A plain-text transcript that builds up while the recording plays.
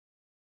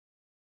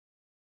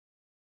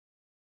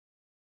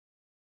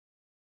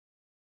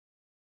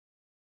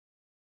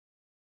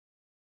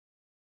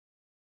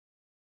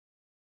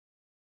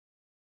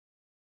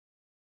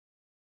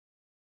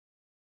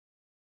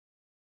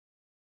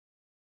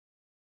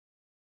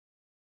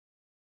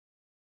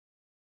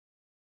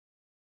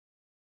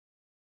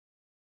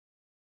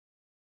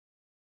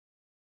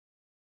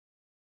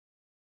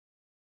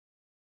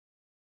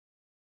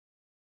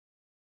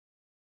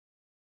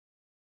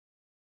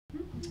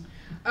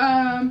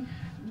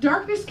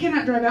Darkness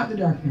cannot drive out the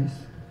darkness.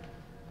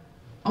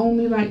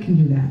 Only light can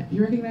do that.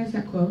 You recognize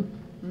that quote?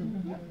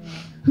 Mm-hmm.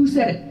 Who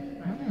said it?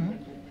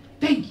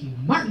 Thank you,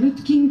 Martin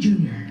Luther King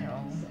Jr.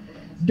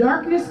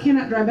 Darkness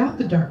cannot drive out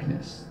the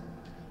darkness.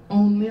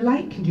 Only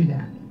light can do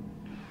that.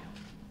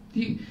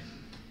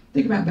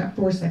 Think about that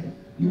for a second.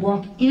 You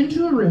walk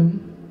into a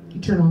room, you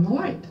turn on the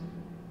light.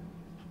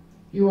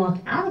 You walk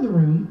out of the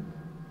room,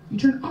 you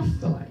turn off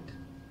the light.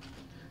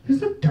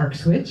 There's no dark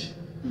switch.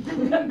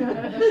 Right?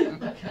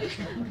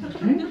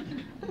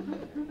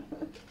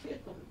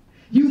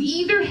 You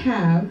either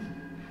have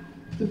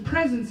the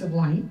presence of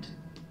light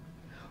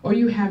or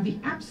you have the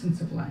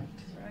absence of light.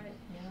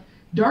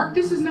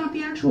 Darkness is not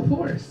the actual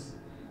force.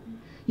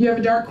 You have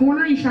a dark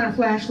corner, you shine a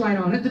flashlight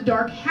on it, the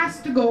dark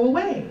has to go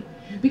away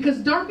because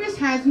darkness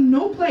has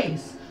no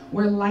place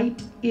where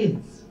light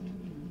is.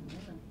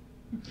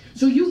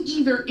 So you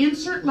either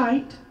insert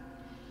light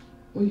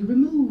or you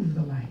remove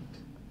the light.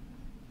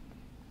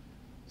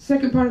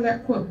 Second part of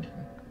that quote.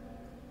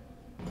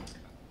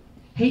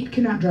 Hate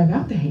cannot drive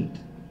out the hate.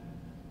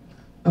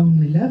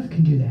 Only love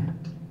can do that.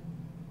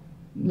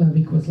 Love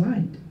equals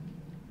light.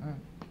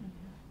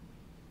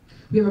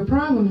 We have a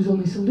problem whose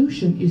only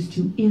solution is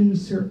to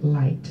insert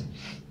light.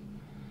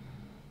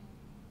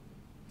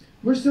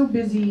 We're so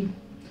busy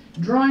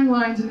drawing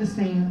lines in the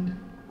sand,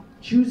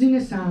 choosing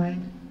a side,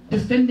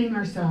 defending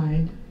our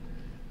side,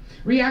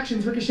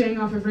 reactions ricocheting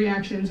off of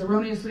reactions,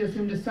 erroneously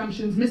assumed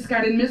assumptions,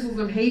 misguided missiles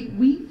of hate.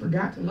 We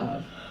forgot to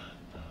love.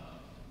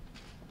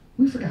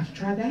 We forgot to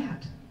try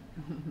that.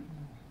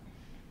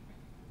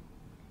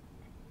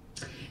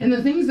 And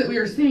the things that we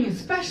are seeing,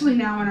 especially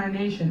now in our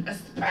nation,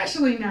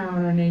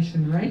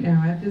 right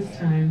now at this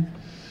time,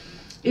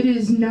 it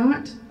is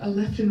not a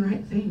left and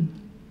right thing.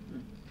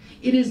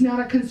 It is not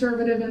a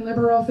conservative and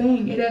liberal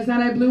thing. It is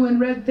not a blue and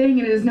red thing.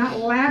 It is not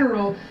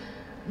lateral.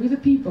 We the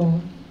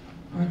people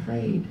are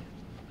afraid.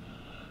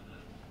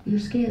 We're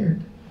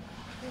scared.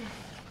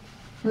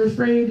 We're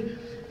afraid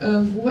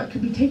of what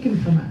could be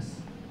taken from us,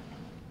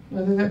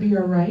 whether that be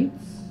our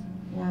rights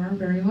or our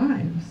very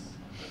lives.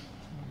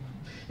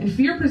 And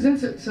fear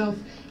presents itself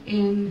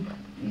in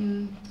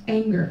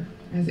anger,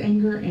 as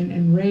anger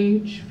and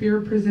rage.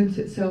 Fear presents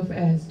itself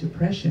as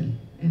depression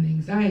and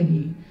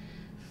anxiety.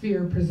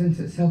 Fear presents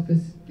itself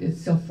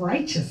as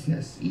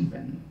self-righteousness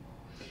even.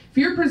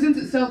 Fear presents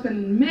itself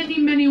in many,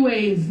 many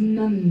ways,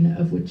 none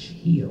of which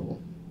heal.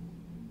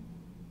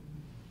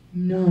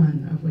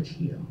 None of which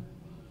heal.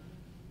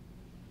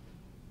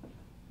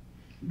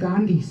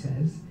 Gandhi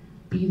says,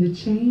 be the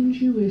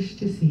change you wish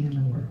to see in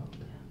the world.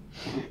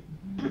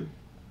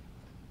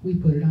 We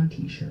put it on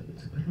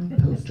t-shirts, we put it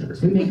on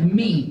posters, we make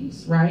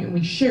memes, right? And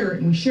we share it,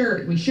 and we share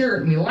it, and we share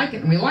it, and we like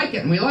it, and we like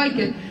it, and we like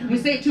it. And we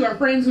say it to our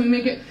friends, and we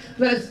make it,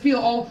 let us feel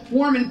all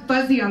warm and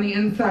fuzzy on the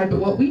inside. But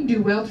what we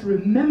do well to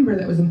remember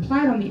that was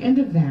implied on the end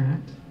of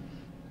that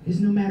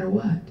is no matter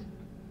what.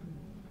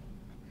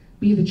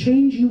 Be the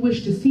change you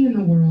wish to see in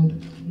the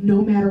world,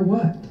 no matter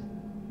what.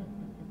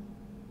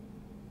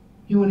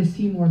 You want to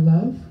see more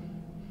love?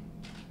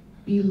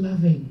 Be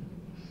loving,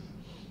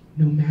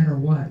 no matter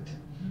what.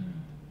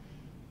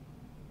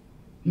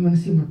 You want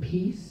to see more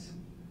peace?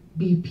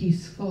 Be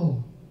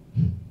peaceful,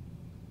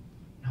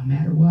 no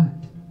matter what.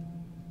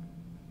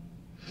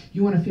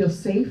 You want to feel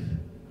safe?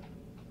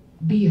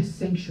 Be a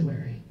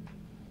sanctuary,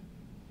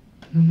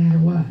 no matter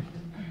what.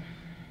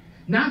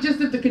 Not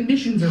just if the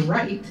conditions are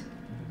right,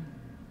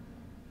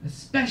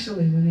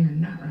 especially when they are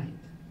not right.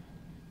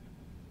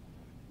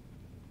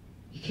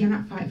 You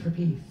cannot fight for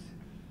peace.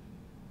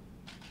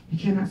 You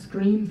cannot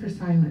scream for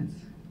silence.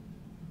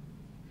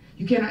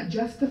 You cannot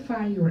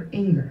justify your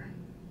anger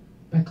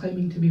by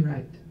claiming to be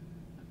right.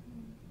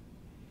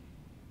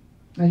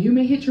 Now you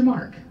may hit your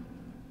mark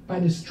by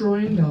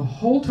destroying the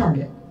whole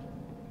target.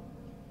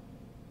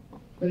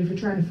 But if you're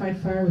trying to fight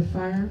fire with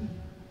fire,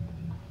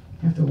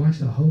 you have to watch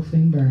the whole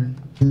thing burn.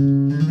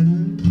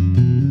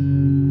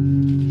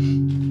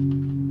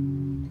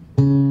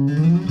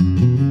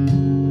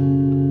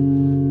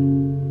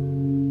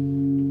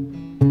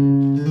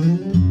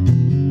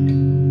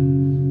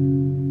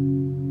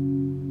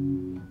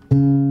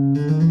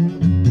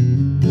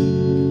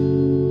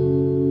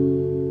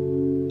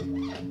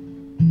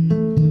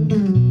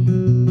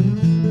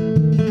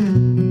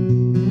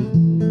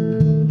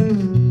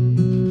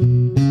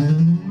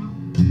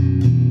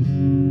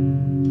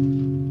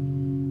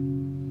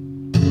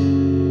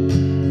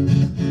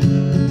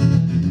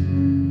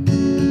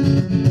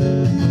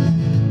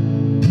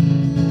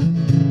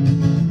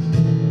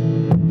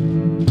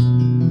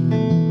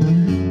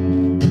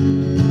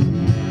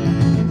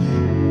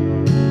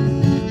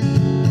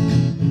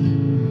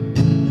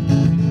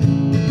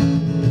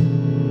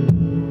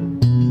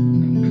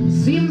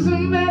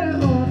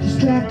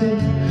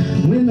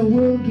 When the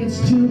world gets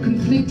too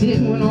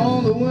conflicted, when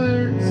all the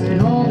words and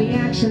all the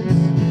actions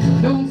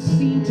don't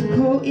seem to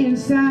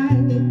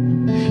coincide.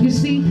 You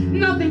see,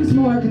 nothing's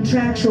more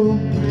contractual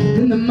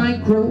than the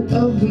micro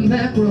of the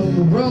macro.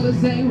 The world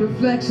is a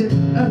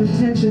reflection of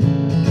attention.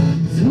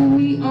 It's who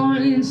we are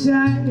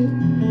inside.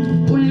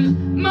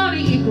 When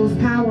money equals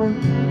power,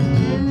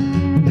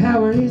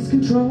 power is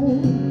control.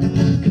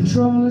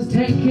 Control is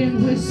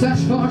taken with such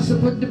force to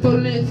put the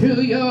bullet through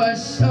your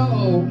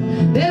soul.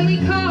 Then we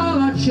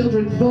call our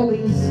children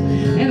bullies,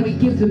 and we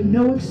give them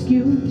no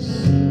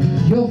excuse.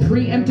 Your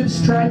preemptive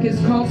strike is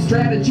called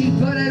strategy,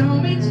 but at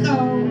home it's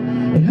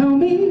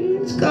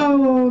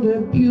called,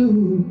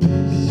 abuse.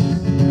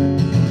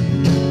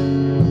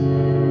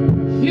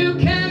 You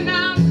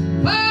cannot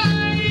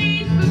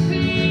fight for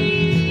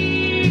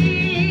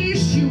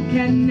peace. You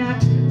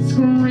cannot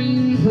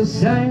scream for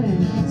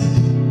silence.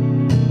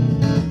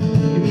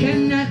 You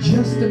cannot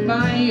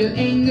justify your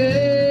anger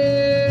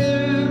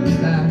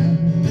by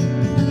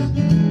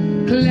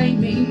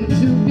claiming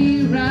to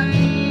be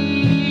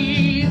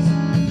right.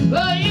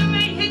 But you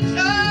may hit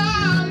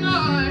your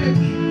mark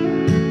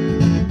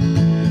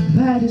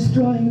by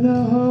destroying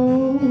the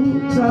whole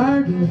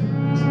target.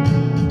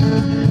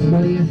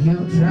 But if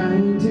you're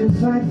trying to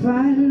fight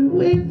fire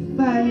with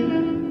fire,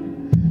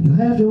 you'll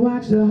have to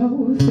watch the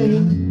whole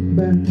thing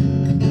burn.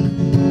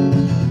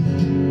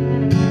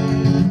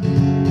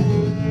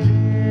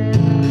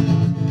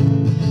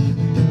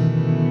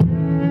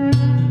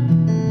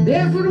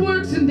 There's what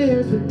works and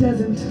there's what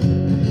doesn't.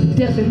 The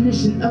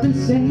definition of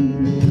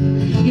insane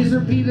is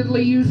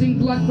repeatedly using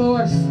blunt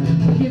force,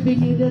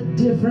 giving it a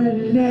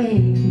different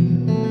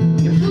name.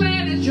 Your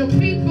planet, your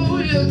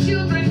people, your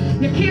children,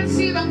 you can't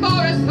see the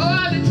forest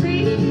for the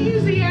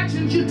trees. The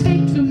actions you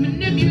take to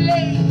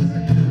manipulate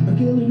are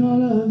killing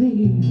all of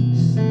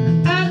these.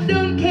 I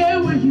don't care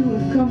where you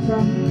have come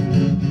from,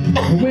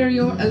 or where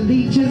your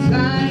allegiance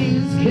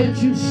lies. Can't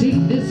you see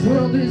this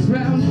world is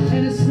round,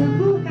 and a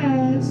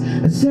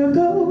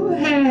circle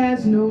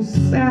has no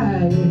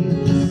sides.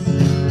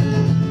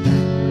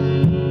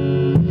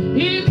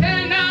 You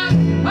cannot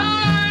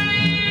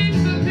fight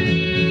for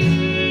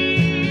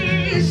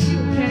peace. You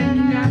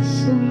cannot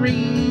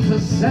scream for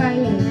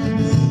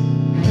silence.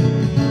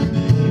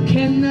 You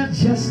cannot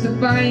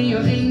justify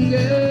your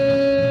anger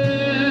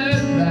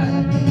by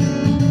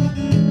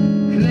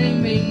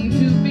claiming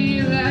to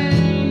be right.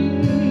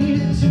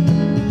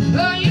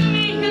 Oh, you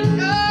may hit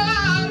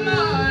your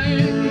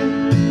mark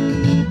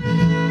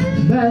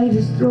by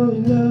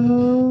destroying the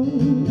whole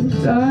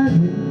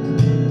target.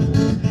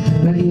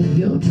 But if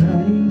you're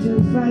trying to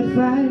fight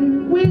fire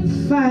with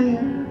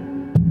fire,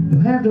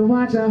 you'll have to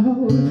watch the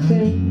whole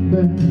thing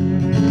burn.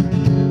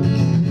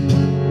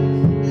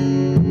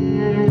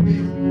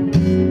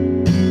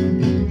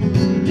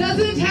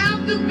 Doesn't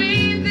have to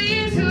be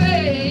this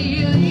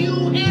way. You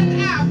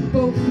and I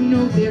both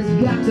know there's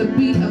got to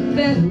be a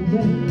better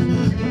way.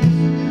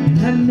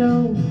 And I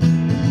know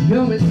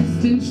your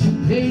resistance to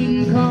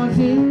pain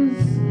causes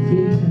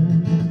fear.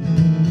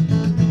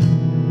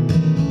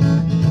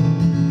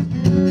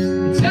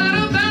 It's not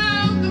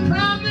about the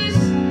promise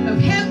of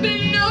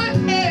heaven or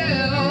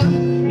hell.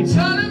 It's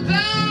all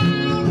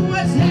about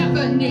what's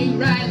happening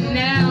right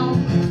now.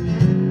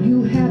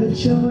 You have a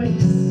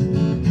choice.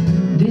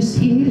 This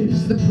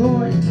is the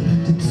point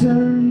to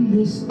turn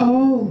this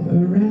all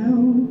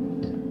around.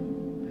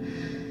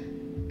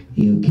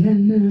 You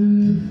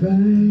cannot fight.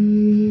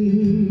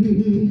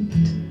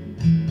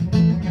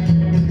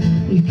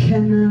 You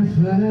cannot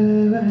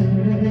fight.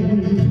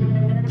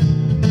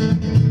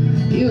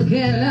 You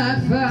cannot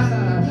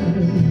fight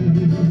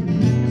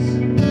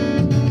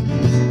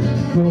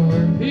for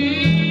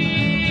peace.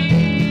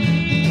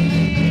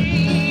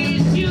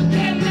 You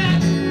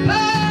cannot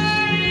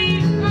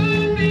fight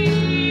for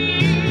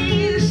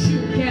peace.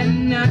 You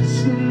cannot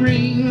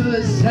scream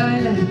for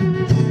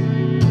silence.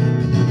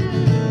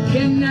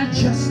 Cannot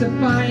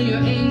justify your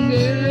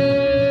anger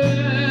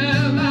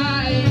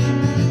by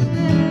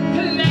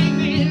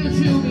claiming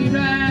to be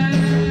right.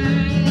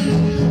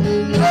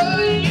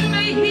 Oh, you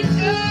may hit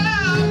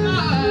your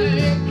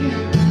mark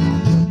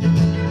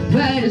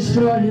by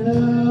destroying the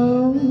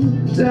whole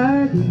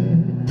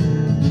target.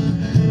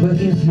 But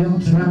if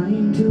you're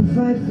trying to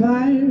fight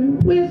fire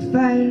with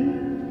fire,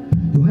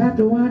 you'll have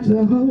to watch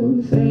the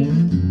whole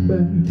thing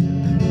burn.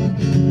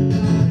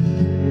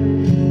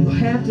 You'll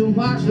have to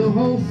watch the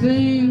whole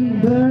thing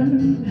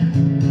burn.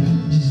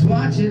 Just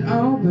watch it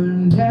all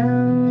burn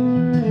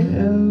down.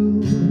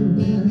 Oh,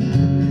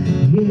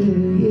 yeah,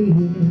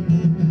 yeah.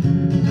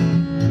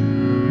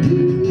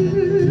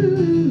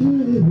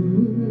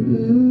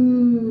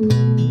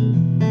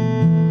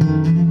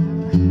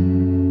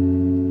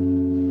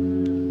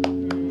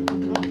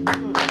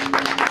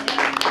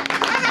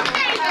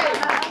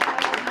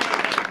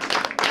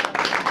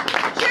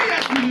 She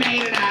just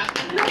made it up.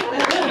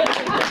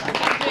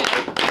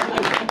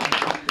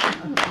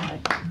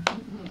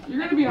 You're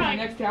going to be on the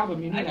next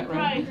album, you know that,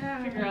 right? I could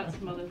probably figure out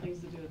some other things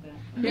to do with that.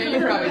 Yeah, you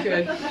probably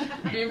could.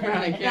 You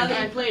probably Now can.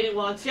 that I played it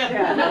once,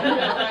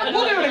 yeah.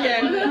 We'll do it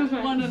again.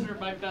 One under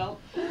my belt.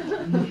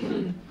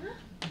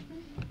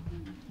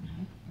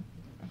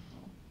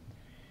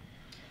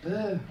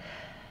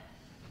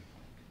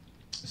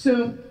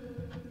 So,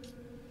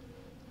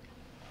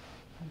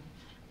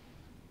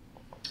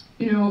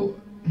 you know,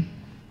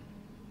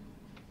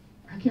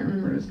 I can't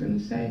remember was going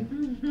to say.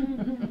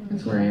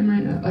 That's where I am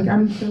right now. Like,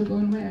 I'm so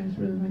blown away. I just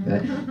really like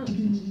that.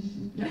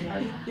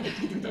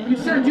 You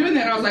started doing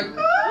that, and I was like,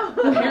 oh!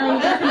 The hair on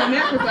the back of my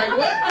neck was like,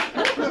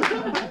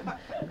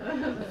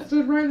 what?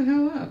 Stood right the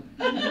hell up.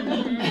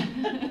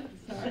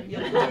 Sorry.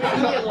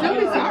 Don't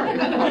be